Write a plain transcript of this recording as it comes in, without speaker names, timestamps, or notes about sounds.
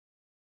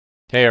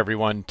Hey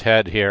everyone,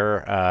 Ted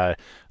here,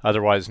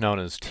 otherwise known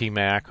as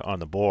T-Mac on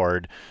the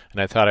board, and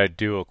I thought I'd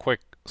do a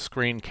quick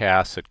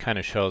screencast that kind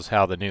of shows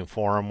how the new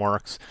forum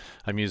works.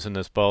 I'm using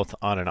this both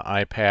on an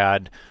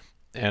iPad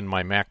and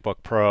my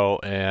MacBook Pro,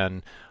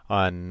 and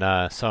on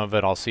some of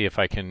it I'll see if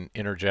I can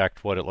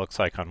interject what it looks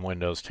like on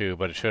Windows too,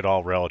 but it should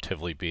all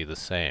relatively be the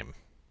same.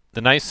 The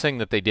nice thing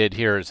that they did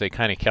here is they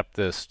kind of kept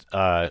this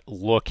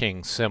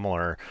looking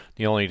similar.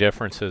 The only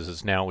difference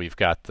is now we've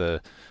got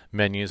the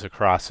menus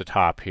across the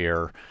top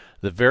here.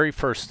 The very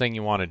first thing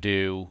you want to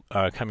do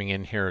coming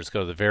in here is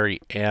go to the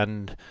very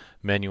end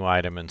menu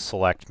item and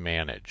select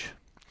Manage.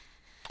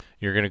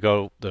 You're going to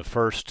go the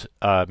first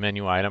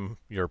menu item,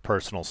 your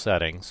personal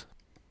settings.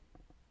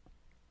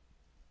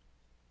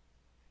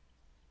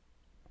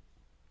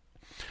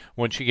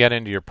 Once you get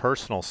into your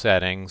personal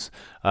settings,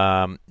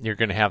 you're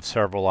going to have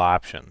several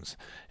options.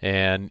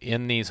 And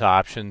in these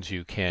options,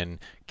 you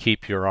can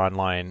keep your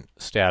online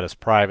status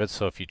private.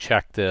 So if you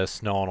check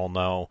this, no one will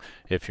know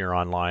if you're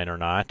online or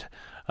not.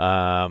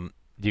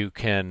 You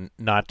can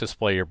not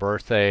display your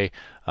birthday.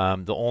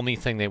 The only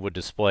thing they would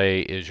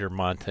display is your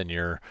month and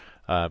your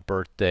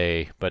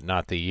birthday, but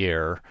not the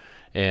year.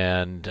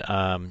 And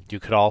you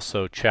could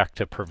also check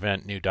to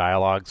prevent new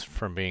dialogues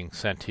from being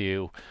sent to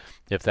you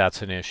if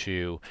that's an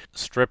issue.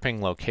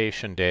 Stripping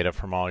location data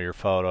from all your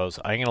photos,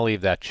 I'm going to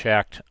leave that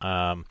checked.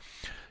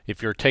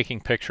 If you're taking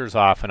pictures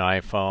off an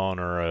iPhone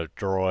or a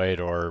Droid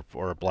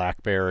or a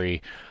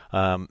BlackBerry,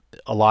 a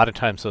lot of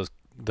times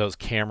those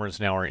cameras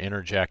now are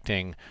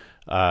interjecting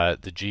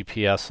the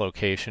GPS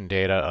location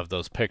data of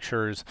those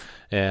pictures,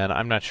 and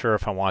I'm not sure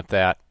if I want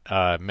that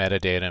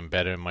metadata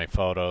embedded in my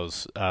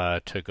photos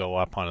to go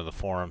up onto the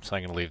forum, so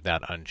I'm going to leave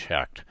that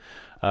unchecked.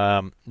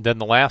 Then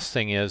the last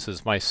thing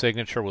is my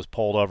signature was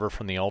pulled over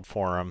from the old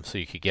forum, so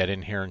you could get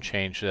in here and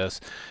change this,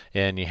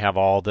 and you have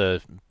all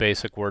the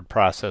basic word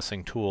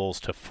processing tools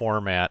to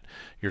format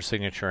your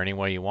signature any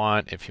way you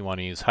want. If you want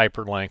to use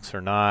hyperlinks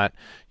or not,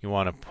 you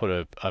want to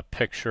put a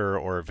picture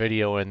or a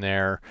video in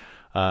there,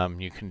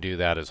 you can do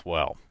that as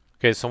well.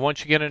 Okay, so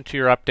once you get into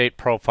your update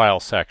profile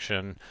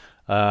section,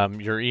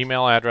 your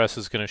email address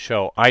is going to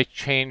show. I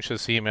changed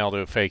this email to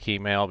a fake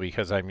email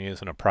because I'm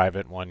using a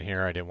private one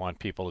here. I didn't want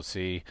people to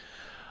see.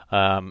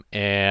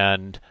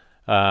 And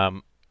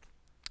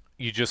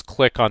you just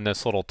click on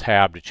this little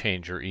tab to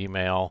change your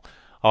email.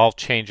 I'll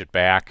change it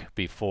back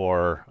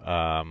before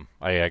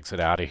I exit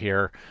out of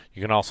here.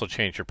 You can also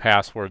change your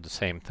password, the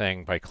same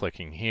thing, by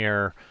clicking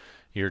here.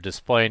 Your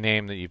display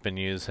name that you've been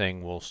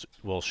using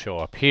will show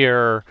up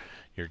here.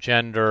 Your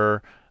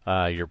gender,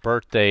 your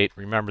birth date.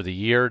 Remember, the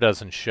year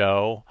doesn't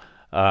show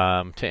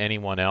to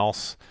anyone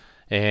else.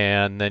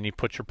 And then you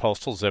put your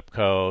postal zip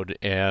code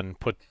and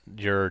put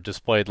your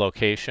displayed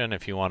location.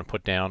 If you want to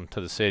put down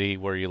to the city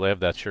where you live,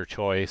 that's your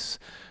choice,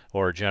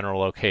 or general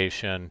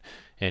location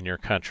and your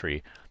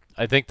country.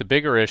 I think the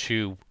bigger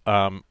issue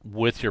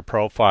with your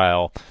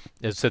profile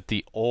is that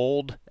the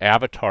old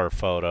avatar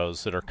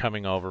photos that are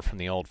coming over from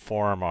the old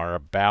forum are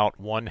about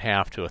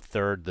 1/2 to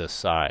 1/3 this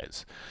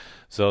size.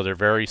 So they're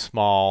very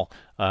small.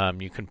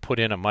 You can put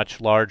in a much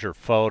larger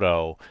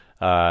photo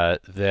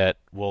that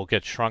will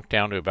get shrunk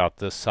down to about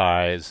this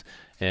size,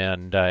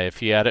 and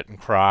if you edit and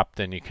crop,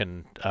 then you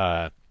can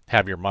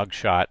have your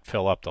mugshot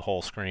fill up the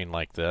whole screen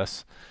like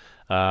this.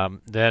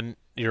 Then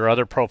your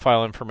other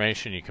profile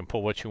information, you can put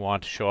what you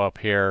want to show up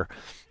here.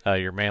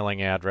 Your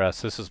mailing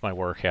address. This is my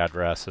work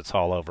address. It's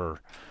all over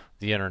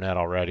the internet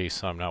already,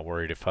 so I'm not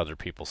worried if other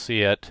people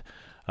see it.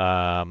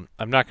 I'm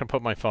not going to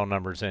put my phone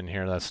numbers in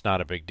here. That's not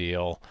a big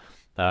deal.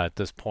 At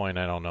this point,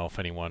 I don't know if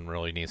anyone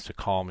really needs to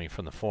call me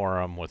from the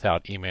forum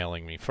without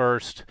emailing me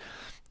first.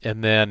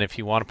 And then if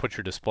you want to put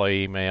your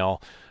display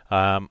email,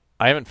 I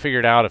haven't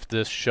figured out if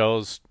this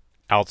shows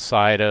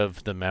outside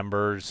of the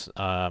members,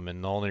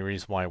 and the only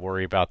reason why I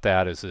worry about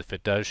that is if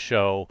it does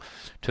show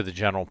to the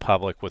general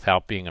public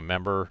without being a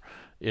member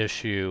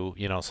issue,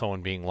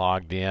 someone being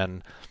logged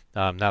in,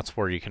 that's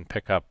where you can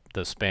pick up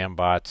the spam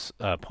bots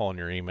pulling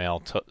your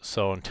email.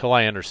 So until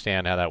I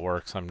understand how that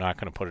works, I'm not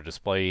going to put a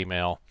display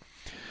email.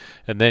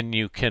 And then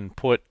you can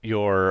put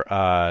your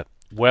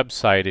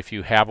website, if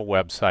you have a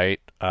website,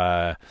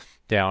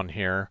 down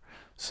here.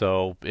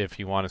 So if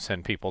you want to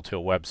send people to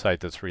a website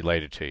that's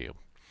related to you.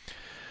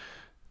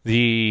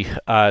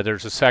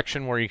 There's a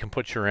section where you can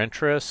put your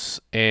interests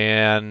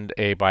and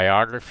a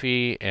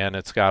biography, and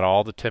it's got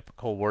all the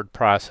typical word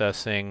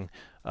processing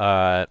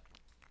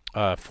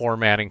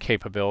formatting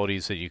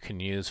capabilities that you can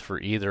use for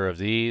either of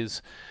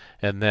these.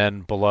 And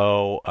then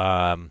below,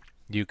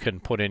 you can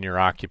put in your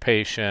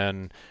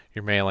occupation,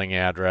 your mailing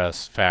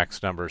address,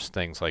 fax numbers,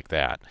 things like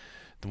that.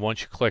 Then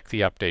once you click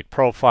the update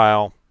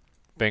profile,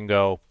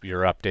 bingo,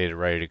 you're updated,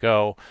 ready to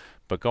go.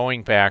 But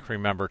going back,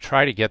 remember,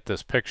 try to get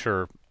this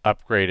picture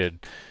upgraded,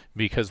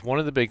 because one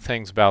of the big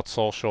things about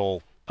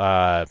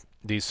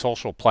these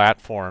social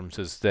platforms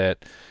is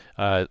that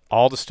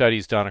all the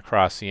studies done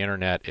across the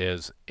internet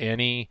is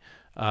any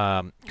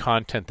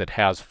content that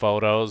has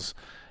photos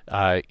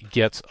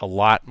gets a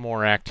lot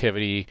more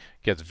activity,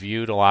 gets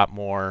viewed a lot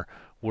more,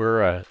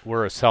 we're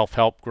a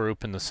self-help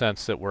group in the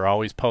sense that we're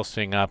always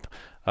posting up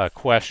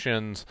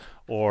questions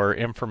or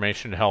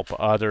information to help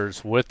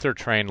others with their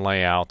train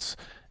layouts,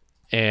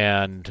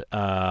 and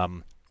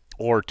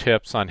or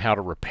tips on how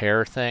to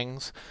repair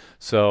things.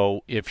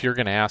 So if you're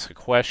going to ask a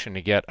question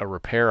to get a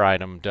repair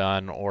item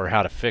done, or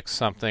how to fix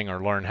something,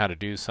 or learn how to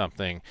do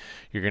something,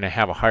 you're going to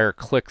have a higher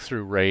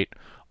click-through rate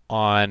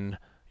on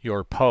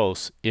your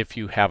posts if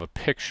you have a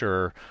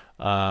picture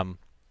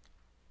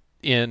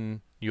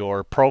in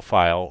your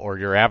profile or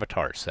your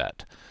avatar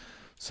set.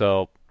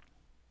 So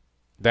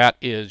that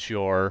is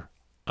your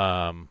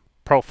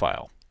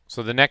profile.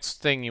 So the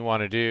next thing you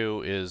want to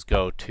do is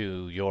go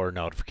to your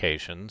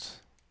notifications,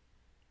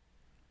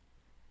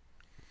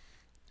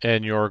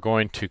 and you're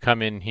going to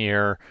come in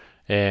here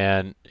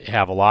and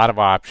have a lot of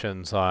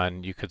options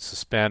on. You could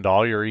suspend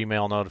all your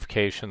email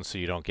notifications so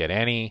you don't get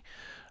any.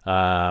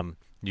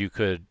 You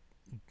could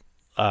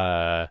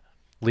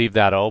leave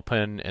that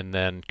open and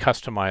then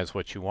customize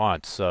what you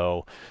want.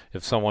 So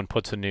if someone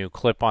puts a new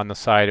clip on the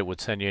site, it would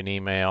send you an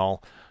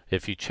email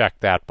if you check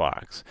that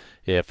box.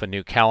 If a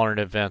new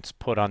calendar event's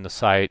put on the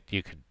site,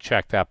 you could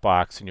check that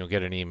box and you'll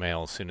get an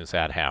email as soon as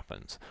that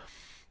happens.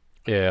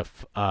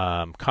 If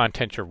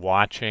content you're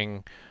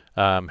watching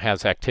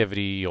has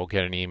activity, you'll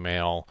get an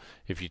email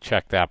if you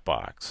check that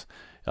box.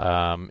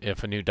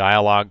 If a new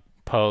dialogue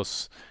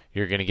posts,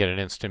 you're going to get an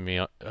instant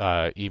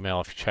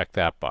email if you check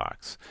that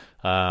box.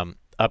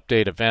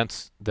 Update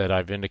events that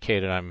I've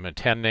indicated I'm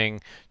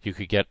attending, you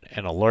could get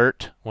an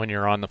alert when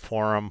you're on the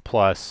forum,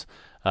 plus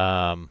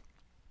an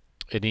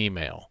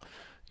email.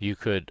 You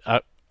could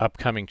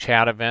upcoming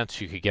chat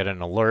events, you could get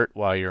an alert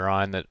while you're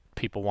on that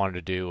people wanted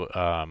to do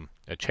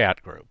a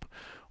chat group.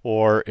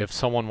 Or if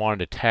someone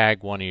wanted to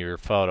tag one of your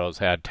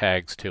photos, add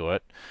tags to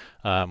it,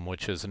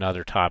 which is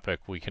another topic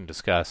we can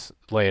discuss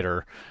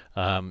later.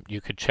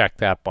 You could check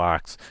that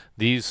box.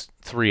 These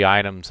three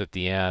items at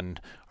the end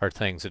are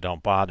things that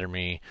don't bother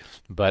me,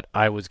 but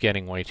I was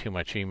getting way too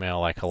much email,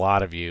 like a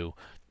lot of you,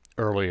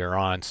 earlier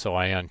on, so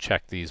I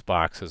unchecked these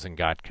boxes and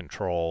got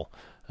control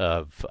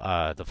of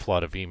the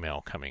flood of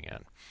email coming in.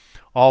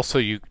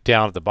 Also,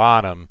 down at the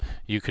bottom,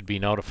 you could be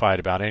notified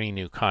about any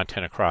new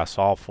content across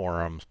all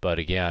forums, but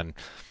again,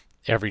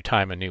 every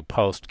time a new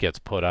post gets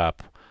put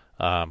up,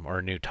 or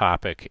a new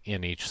topic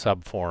in each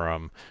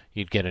subforum,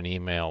 you'd get an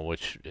email,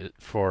 which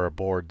for a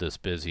board this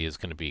busy is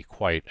going to be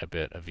quite a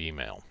bit of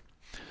email.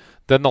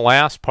 Then the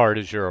last part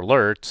is your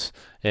alerts,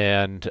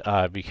 and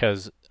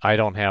because I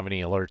don't have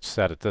any alerts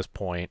set at this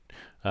point,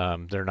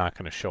 they're not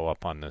going to show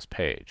up on this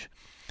page.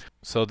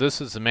 So this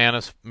is the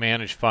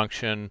manage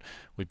function.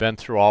 We've been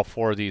through all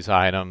four of these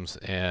items,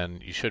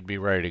 and you should be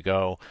ready to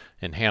go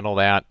and handle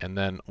that. And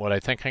then what I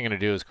think I'm going to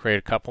do is create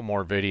a couple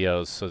more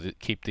videos so that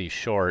keep these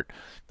short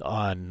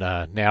on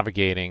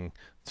navigating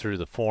through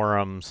the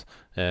forums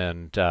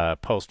and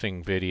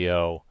posting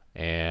video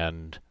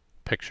and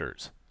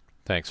pictures.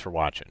 Thanks for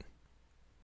watching.